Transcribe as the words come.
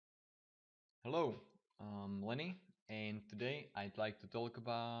Hello, I'm Lenny, and today I'd like to talk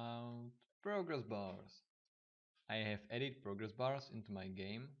about progress bars. I have added progress bars into my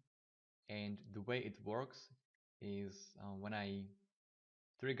game, and the way it works is when I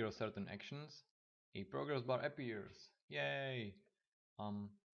trigger certain actions, a progress bar appears. Yay!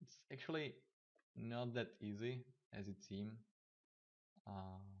 It's actually not that easy as it seems.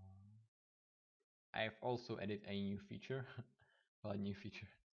 Uh, I've also added a new feature. Well, a new feature.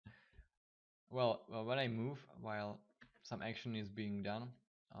 Well, when I move while some action is being done,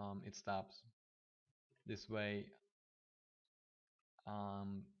 it stops. This way,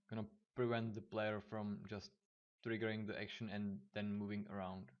 gonna prevent the player from just triggering the action and then moving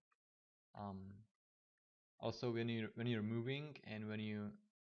around. Um, Also, when you're moving and when you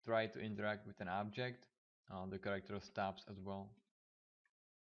try to interact with an object, the character stops as well.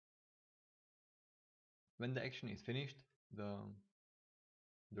 When the action is finished, the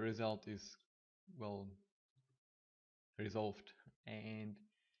result is well resolved, and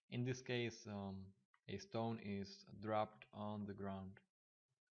in this case, a stone is dropped on the ground.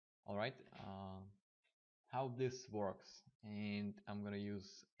 All right. How this works, and I'm gonna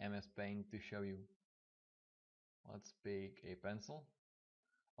use MS Paint to show you. Let's pick a pencil.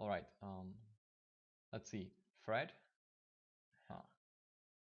 Alright, let's see. Thread huh,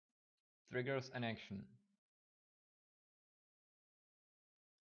 triggers an action.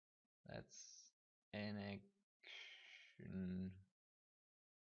 That's an action.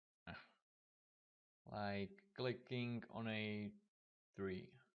 Ah, like clicking on a tree.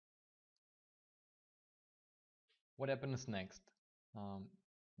 What happens next? Um,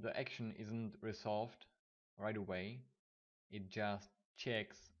 the action isn't resolved right away. It just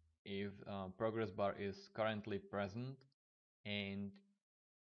checks if progress bar is currently present, and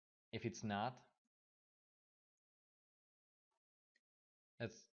if it's not,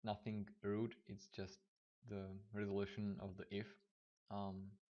 that's nothing rude, it's just the resolution of the if.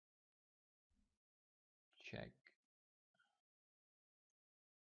 Check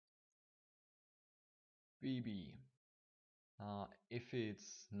BB. If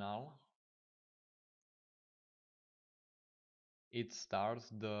it's null, it starts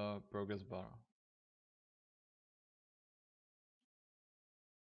the progress bar.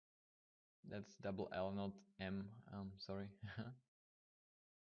 That's double L, not M. Sorry.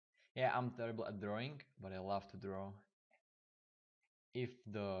 Yeah, I'm terrible at drawing, but I love to draw. If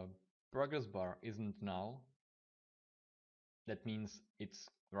the progress bar isn't null, that means it's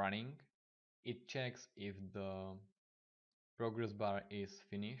running. It checks if the progress bar is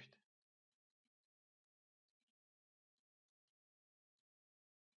finished.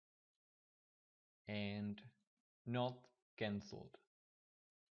 And not cancelled.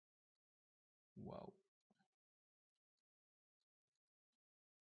 Wow.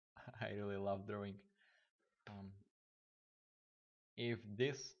 I really love drawing. Um, if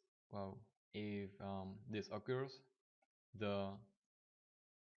this, wow, if this occurs, the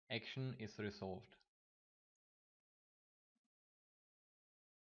action is resolved.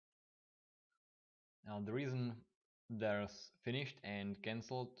 Now the reason there's finished and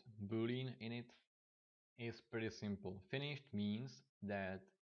cancelled boolean in it is pretty simple. Finished means that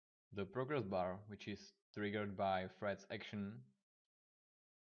the progress bar, which is triggered by Fred's action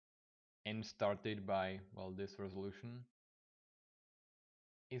and started by, well, this resolution,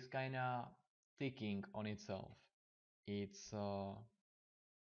 is kinda ticking on itself. It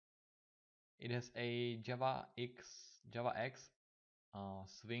has a Java X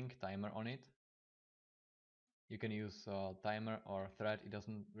swing timer on it. You can use timer or thread, it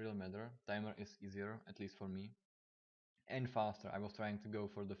doesn't really matter. Timer is easier, at least for me, and faster. I was trying to go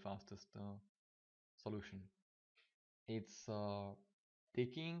for the fastest solution. It's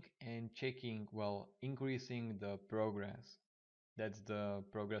ticking and checking, well, increasing the progress. That's the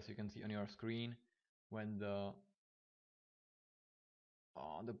progress you can see on your screen when the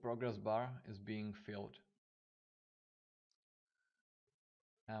progress bar is being filled.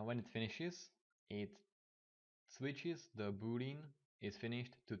 When it finishes, it switches the boolean is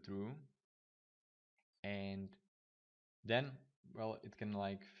finished to true, and then, well, it can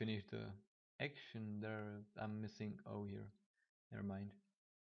like finish the action. There, I'm missing O here, never mind.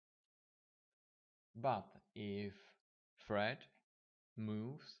 But if Fred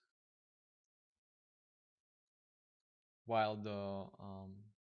moves while the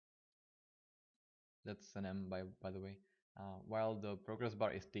that's an M by the way, while the progress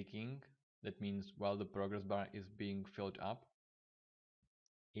bar is ticking, that means while the progress bar is being filled up,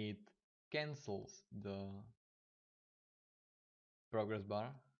 it cancels the progress bar.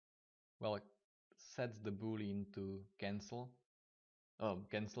 Well, it sets the boolean to cancel.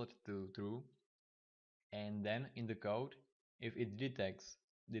 cancelled to true, and then in the code, if it detects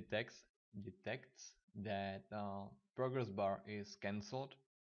detects that progress bar is cancelled,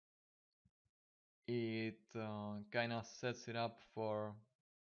 it kind of sets it up for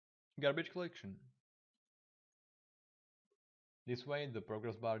garbage collection. This way the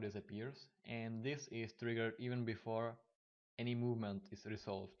progress bar disappears, and this is triggered even before any movement is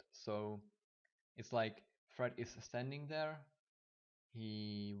resolved. So it's like Fred is standing there,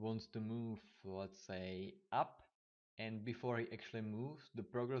 he wants to move, let's say, up, and before he actually moves, the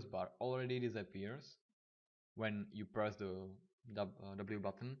progress bar already disappears when you press the W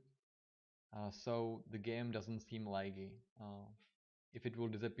button. So the game doesn't seem laggy. If it will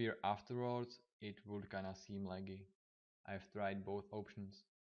disappear afterwards, it would kinda seem laggy. I've tried both options.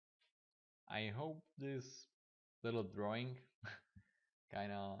 I hope this little drawing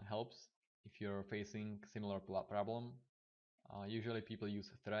kinda helps if you're facing similar problem. Usually people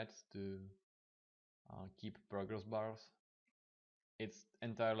use threads to keep progress bars. It's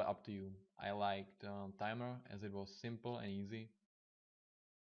entirely up to you. I liked timer as it was simple and easy.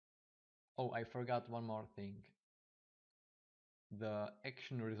 Oh, I forgot one more thing. The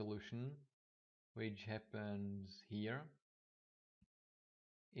action resolution, which happens here,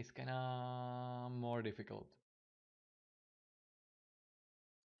 is kinda more difficult.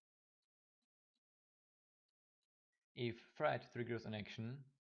 If Fred triggers an action,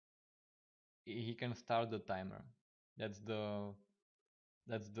 he can start the timer. That's the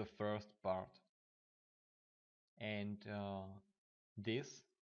that's the first part, and this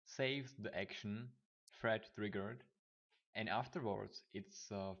saves the action Fred triggered, and afterwards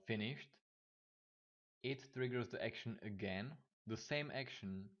it's finished. It triggers the action again, the same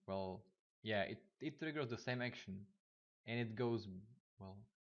action. Well, yeah, it triggers the same action, and it goes well,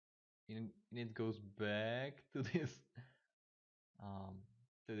 and it goes back um,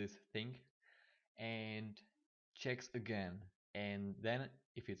 to this thing and checks again, and then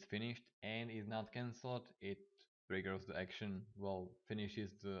if it's finished and is not cancelled, it triggers the action, well,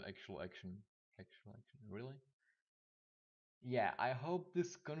 finishes the actual action, really. Yeah, I hope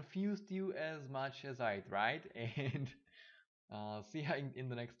this confused you as much as I tried, and see you in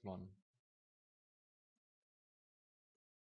the next one.